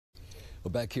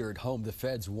Well, back here at home, the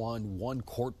feds won one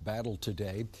court battle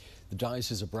today. The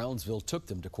Diocese of Brownsville took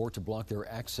them to court to block their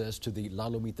access to the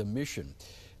Lomita mission.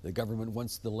 The government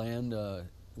wants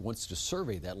to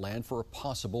survey that land for a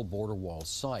possible border wall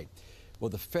site. Well,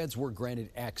 the feds were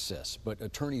granted access, but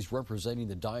attorneys representing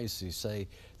the diocese say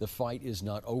the fight is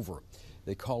not over.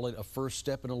 They call it a first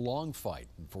step in a long fight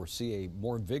and foresee a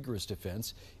more vigorous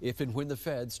defense if and when the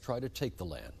feds try to take the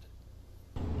land.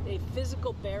 A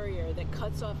physical barrier that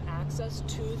cuts off access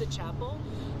to the chapel,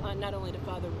 not only to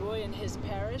Father Roy and his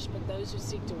parish, but those who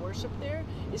seek to worship there,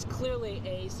 is clearly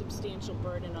a substantial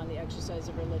burden on the exercise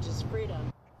of religious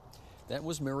freedom. That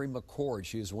was Mary McCord.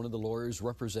 She is one of the lawyers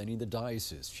representing the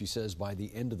diocese. She says by the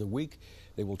end of the week,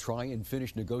 they will try and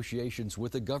finish negotiations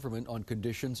with the government on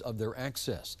conditions of their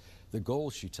access. The goal,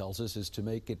 she tells us, is to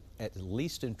make it at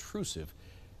least intrusive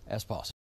as possible.